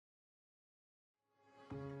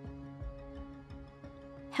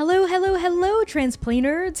Hello, hello, hello,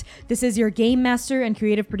 Transplanerds! This is your game master and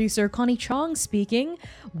creative producer Connie Chong speaking.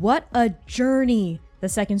 What a journey The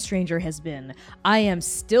Second Stranger has been. I am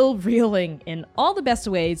still reeling in all the best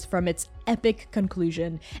ways from its epic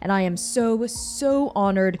conclusion, and I am so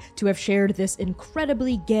honored to have shared this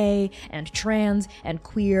incredibly gay and trans and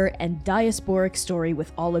queer and diasporic story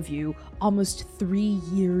with all of you, almost 3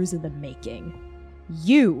 years in the making.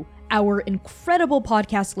 You, our incredible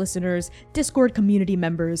podcast listeners, Discord community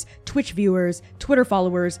members, Twitch viewers, Twitter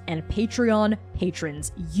followers, and Patreon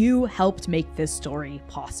patrons, you helped make this story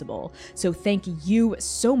possible. So thank you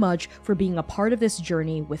so much for being a part of this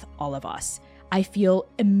journey with all of us. I feel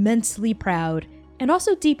immensely proud and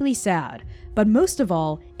also deeply sad, but most of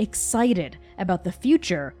all, excited about the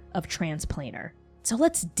future of Transplanar. So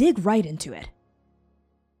let's dig right into it.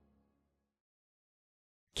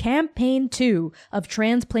 Campaign 2 of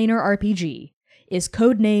Transplanar RPG is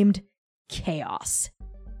codenamed Chaos.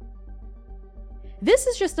 This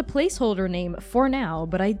is just a placeholder name for now,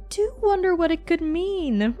 but I do wonder what it could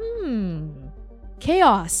mean.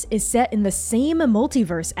 Chaos is set in the same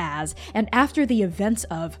multiverse as and after the events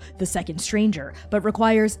of The Second Stranger, but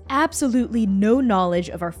requires absolutely no knowledge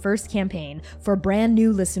of our first campaign for brand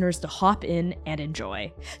new listeners to hop in and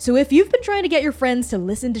enjoy. So if you've been trying to get your friends to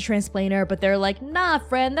listen to Transplanar, but they're like, nah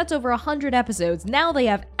friend, that's over 100 episodes, now they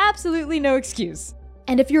have absolutely no excuse.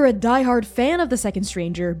 And if you're a diehard fan of The Second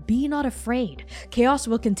Stranger, be not afraid. Chaos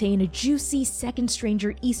will contain juicy Second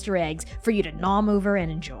Stranger Easter eggs for you to nom over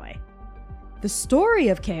and enjoy. The story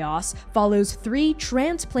of Chaos follows 3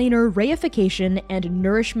 Transplanar Reification and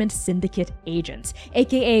Nourishment Syndicate agents,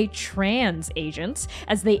 aka trans agents,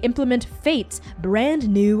 as they implement Fate's brand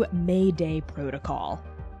new Mayday protocol.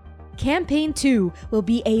 Campaign 2 will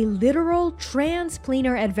be a literal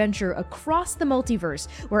transplanar adventure across the multiverse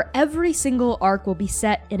where every single arc will be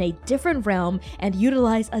set in a different realm and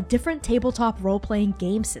utilize a different tabletop role-playing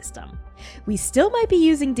game system. We still might be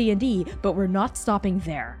using D&D, but we're not stopping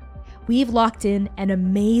there. We've locked in an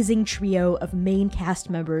amazing trio of main cast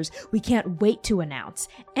members we can't wait to announce,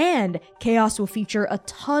 and Chaos will feature a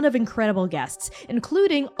ton of incredible guests,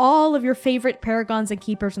 including all of your favorite paragons and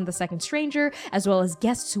keepers from The Second Stranger, as well as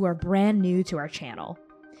guests who are brand new to our channel.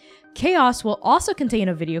 Chaos will also contain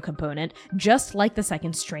a video component, just like The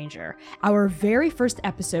Second Stranger. Our very first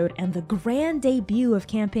episode and the grand debut of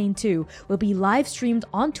Campaign 2 will be live streamed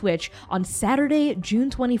on Twitch on Saturday, June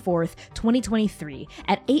 24th, 2023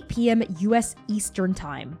 at 8 p.m. US Eastern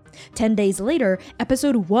Time. 10 days later,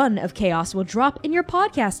 Episode 1 of Chaos will drop in your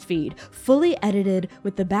podcast feed, fully edited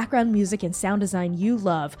with the background music and sound design you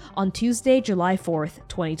love on Tuesday, July 4th,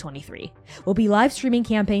 2023. We'll be live streaming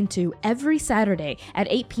Campaign 2 every Saturday at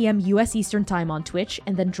 8 p.m. US Eastern Time on Twitch,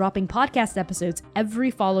 and then dropping podcast episodes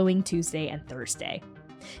every following Tuesday and Thursday.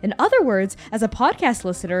 In other words, as a podcast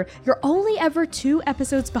listener, you're only ever 2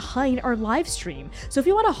 episodes behind our live stream. So if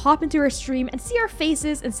you want to hop into our stream and see our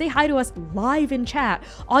faces and say hi to us live in chat,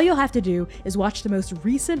 all you'll have to do is watch the most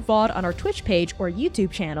recent VOD on our Twitch page or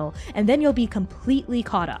YouTube channel, and then you'll be completely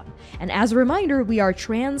caught up. And as a reminder, we are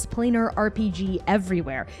Transplanar RPG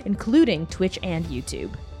everywhere, including Twitch and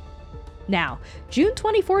YouTube. Now, June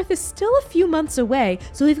 24th is still a few months away,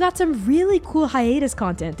 so we've got some really cool hiatus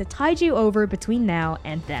content to tide you over between now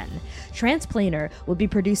and then. Transplanar will be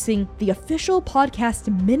producing the official podcast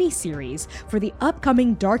mini-series for the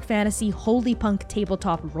upcoming dark fantasy holy punk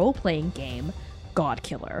tabletop role-playing game,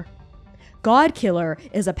 Godkiller. Godkiller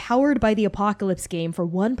is a powered by the apocalypse game for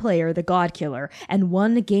one player, the Godkiller, and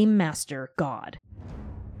one game master, God.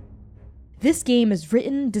 This game is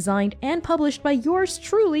written, designed, and published by yours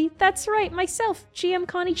truly, that's right, myself, GM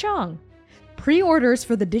Connie Chong. Pre-orders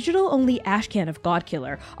for the digital-only ashcan of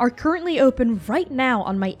Godkiller are currently open right now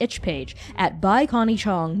on my itch page at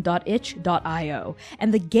buyconniechong.itch.io,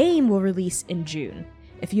 and the game will release in June.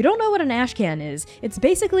 If you don't know what an ashcan is, it's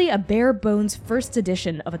basically a bare-bones first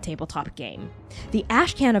edition of a tabletop game. The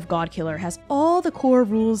ashcan of Godkiller has all the core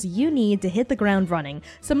rules you need to hit the ground running,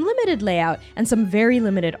 some limited layout, and some very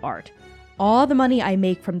limited art. All the money I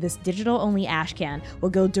make from this digital-only ashcan will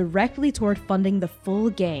go directly toward funding the full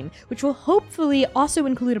game, which will hopefully also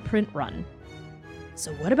include a print run.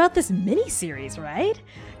 So what about this mini-series, right?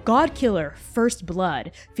 Godkiller First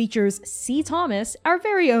Blood features C. Thomas, our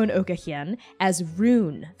very own Okahien, as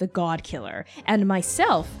Rune, the Godkiller, and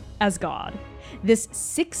myself as God. This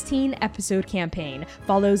 16-episode campaign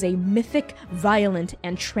follows a mythic, violent,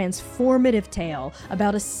 and transformative tale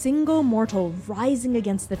about a single mortal rising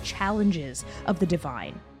against the challenges of the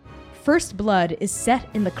divine. First Blood is set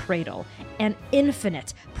in the Cradle, an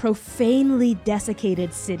infinite, profanely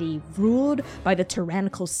desiccated city ruled by the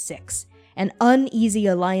Tyrannical Six. an uneasy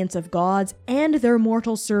alliance of gods and their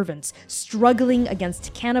mortal servants struggling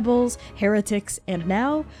against cannibals, heretics, and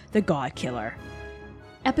now the God Killer.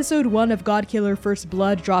 Episode 1 of God Killer First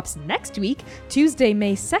Blood drops next week, Tuesday,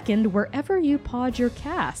 May 2nd, wherever you pod your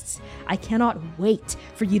casts. I cannot wait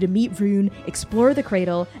for you to meet Rune, explore the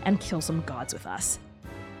cradle, and kill some gods with us.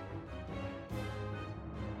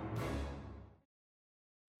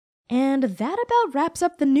 And that about wraps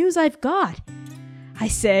up the news I've got. I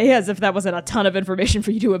say, as if that wasn't a ton of information for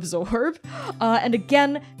you to absorb. And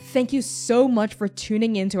again, thank you so much for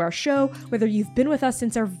tuning into our show, whether you've been with us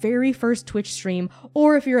since our very first Twitch stream,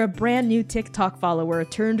 or if you're a brand new TikTok follower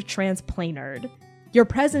turned transplanar. Your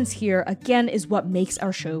presence here, again, is what makes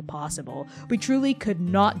our show possible. We truly could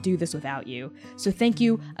not do this without you. So thank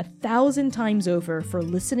you 1,000 times over for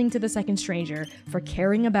listening to The Second Stranger, for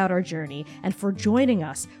caring about our journey, and for joining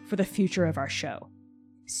us for the future of our show.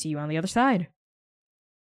 See you on the other side.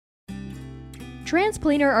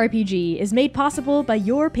 Transplanar RPG is made possible by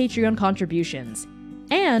your Patreon contributions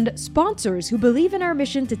and sponsors who believe in our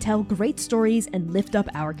mission to tell great stories and lift up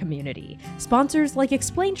our community. Sponsors like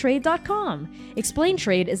ExplainTrade.com.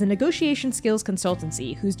 ExplainTrade is a negotiation skills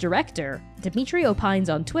consultancy whose director, Dimitri opines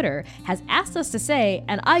on Twitter, has asked us to say,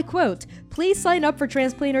 and I quote, "Please sign up for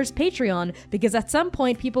Transplanar's Patreon because at some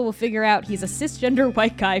point people will figure out he's a cisgender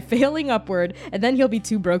white guy failing upward and then he'll be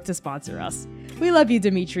too broke to sponsor us." We love you,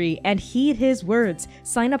 Dimitri, and heed his words.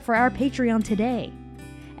 Sign up for our Patreon today.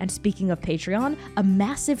 And speaking of Patreon, a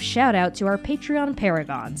massive shout out to our Patreon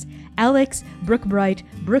paragons: Alex, Brooke Bright,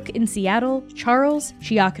 Brooke in Seattle, Charles,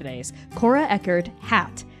 Chiacres, Cora Eckert,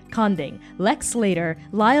 Hat, Conding, Lex Slater,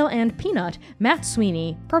 Lyle and Peanut, Matt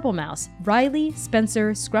Sweeney, Purple Mouse, Riley,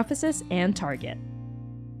 Spencer, Scruffusus, and Target.